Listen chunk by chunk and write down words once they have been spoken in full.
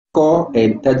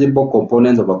and tangible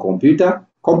components of a computer,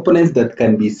 components that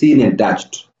can be seen and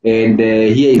touched. And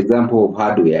here is example of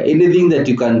hardware. Anything that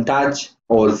you can touch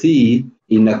or see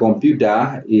in a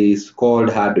computer is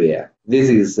called hardware. This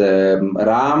is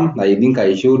RAM. I think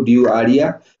I showed you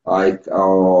earlier.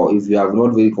 If you have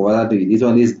not very conversant with this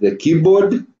one, is the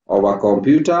keyboard of a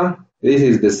computer. This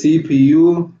is the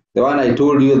CPU. The one I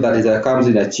told you that comes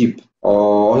in a chip,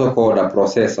 or also called a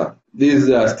processor. This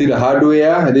is still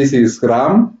hardware. This is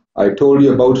RAM. I told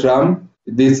you about RAM.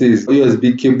 This is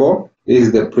USB keyboard. This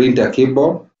is the printer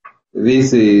keyboard.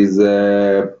 This is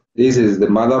the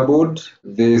motherboard.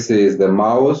 This is the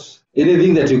mouse.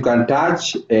 Anything that you can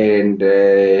touch and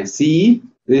see.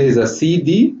 This is a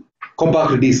CD,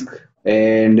 compact disc,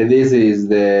 and this is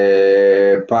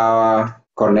the power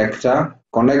connector.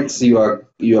 Connects your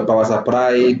power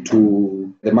supply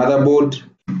to the motherboard.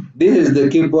 This is the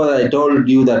keyboard I told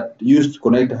you that used to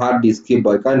connect hard disk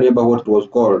keyboard. I can't remember what it was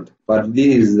called, but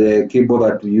this is the keyboard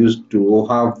that we used to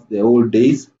have the old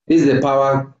days. This is the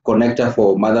power connector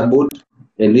for motherboard,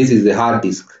 and this is the hard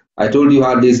disk. I told you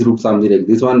hard disk looks something like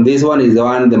this one. This one is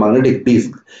the magnetic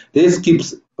disk. This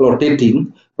keeps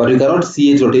rotating, but you cannot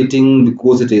see it rotating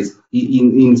because it is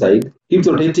inside. Keeps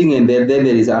rotating, and then there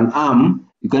is an arm.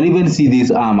 You can even see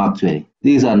this arm actually.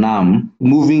 This is an arm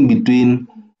moving between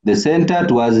the center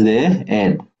towards the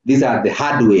head. These are the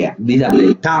hardware. These are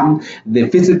the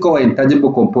physical and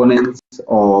tangible components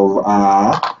of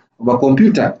a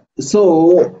computer.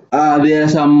 So there are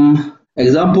some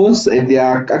examples, and they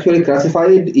are actually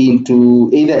classified into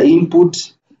either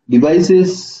input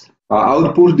devices,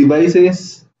 output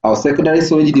devices, or secondary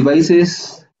storage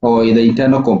devices, or either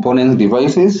internal components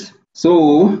devices.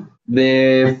 So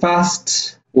the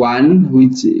first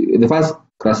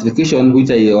classification, which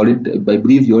I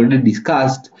believe you already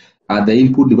discussed, are the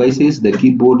input devices, the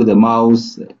keyboard, the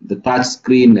mouse, the touch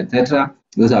screen, etc.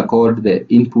 Those are called the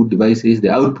input devices.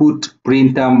 The output,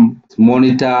 printer,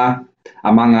 monitor,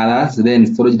 among others. Then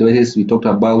storage devices, we talked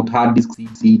about hard disk,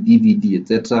 CD, DVD,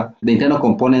 etc. The internal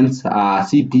components are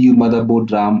CPU,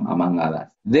 motherboard, RAM, among others.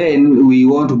 Then we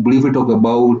want to briefly talk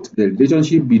about the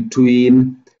relationship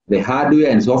between the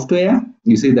hardware and software.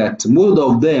 You see that most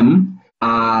of them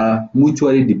are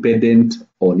mutually dependent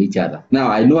on each other. Now,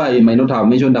 I know I might not have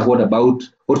mentioned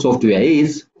what software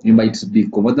is. You might be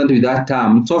conversant with that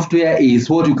term. Software is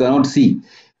what you cannot see.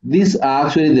 These are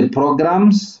actually the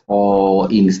programs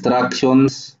or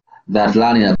instructions that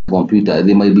run in a computer.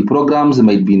 They might be programs, they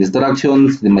might be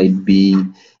instructions, they might be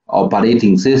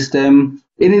operating system.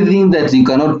 Anything that you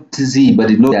cannot see,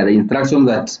 but you know there are instructions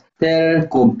that tell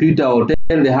computer or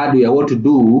tell the hardware what to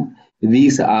do.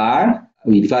 These are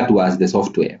we refer to as the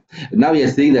software. Now we are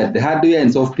saying that the hardware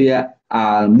and software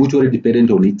are mutually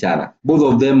dependent on each other. Both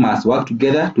of them must work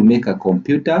together to make a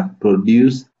computer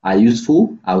produce a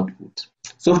useful output.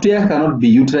 Software cannot be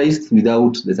utilized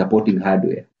without the supporting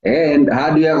hardware, and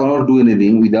hardware cannot do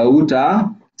anything without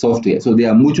software. So they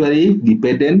are mutually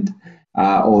dependent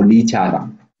on each other.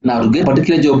 Now, to get a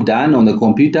particular job done on the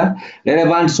computer,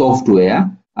 relevant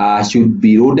software should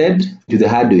be loaded to the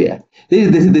hardware.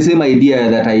 This is the same idea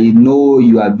that I know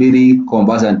you are very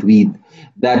conversant with,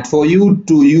 that for you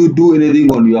to do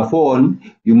anything on your phone,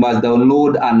 you must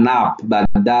download an app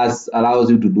that allows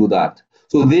you to do that.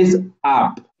 So this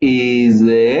app is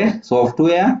the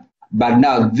software, but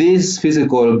now this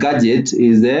physical gadget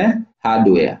is the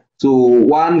hardware. So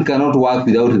one cannot work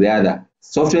without the other.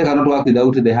 Software cannot work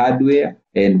without the hardware,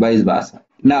 and vice versa.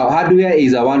 Now, hardware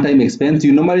is a one-time expense.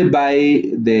 You normally buy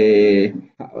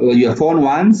your phone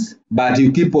once, but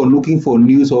you keep on looking for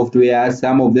new software.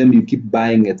 Some of them you keep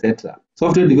buying, etc.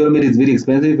 Software development is very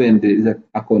expensive, and it is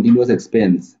a continuous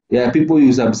expense. There are people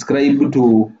you subscribe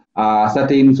to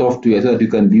certain software so that you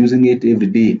can be using it every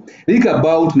day. Think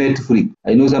about Netflix.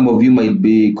 I know some of you might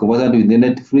be conversant with the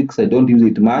Netflix. I don't use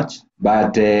it much,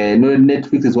 but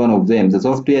Netflix is one of them. The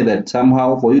software that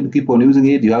somehow for you to keep on using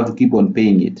it, you have to keep on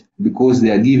paying it because they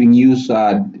are giving you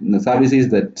services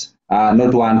that are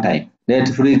not one time.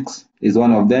 Netflix is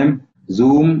one of them.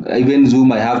 Zoom, even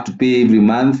Zoom, I have to pay every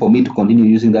month for me to continue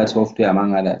using that software,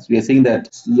 among others. We are saying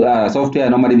that software are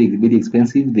normally very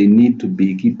expensive. They need to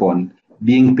keep on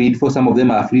being paid for. Some of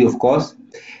them are free, of course.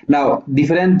 Now,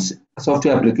 different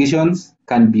software applications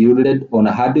can be loaded on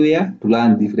a hardware to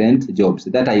run different jobs.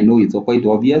 That I know is quite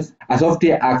obvious. A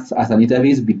software acts as an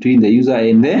interface between the user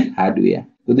and the hardware.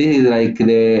 So this is like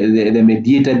the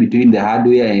mediator between the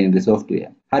hardware and the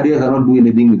software. Hardware cannot do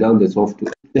anything without the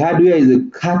software. The hardware is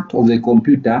the heart of the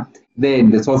computer. Then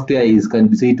the software can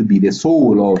be said to be the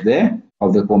soul of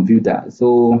the computer.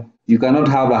 So you cannot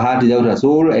have a heart without a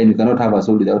soul, and you cannot have a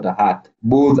soul without a heart.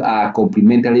 Both are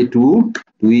complementary to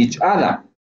each other.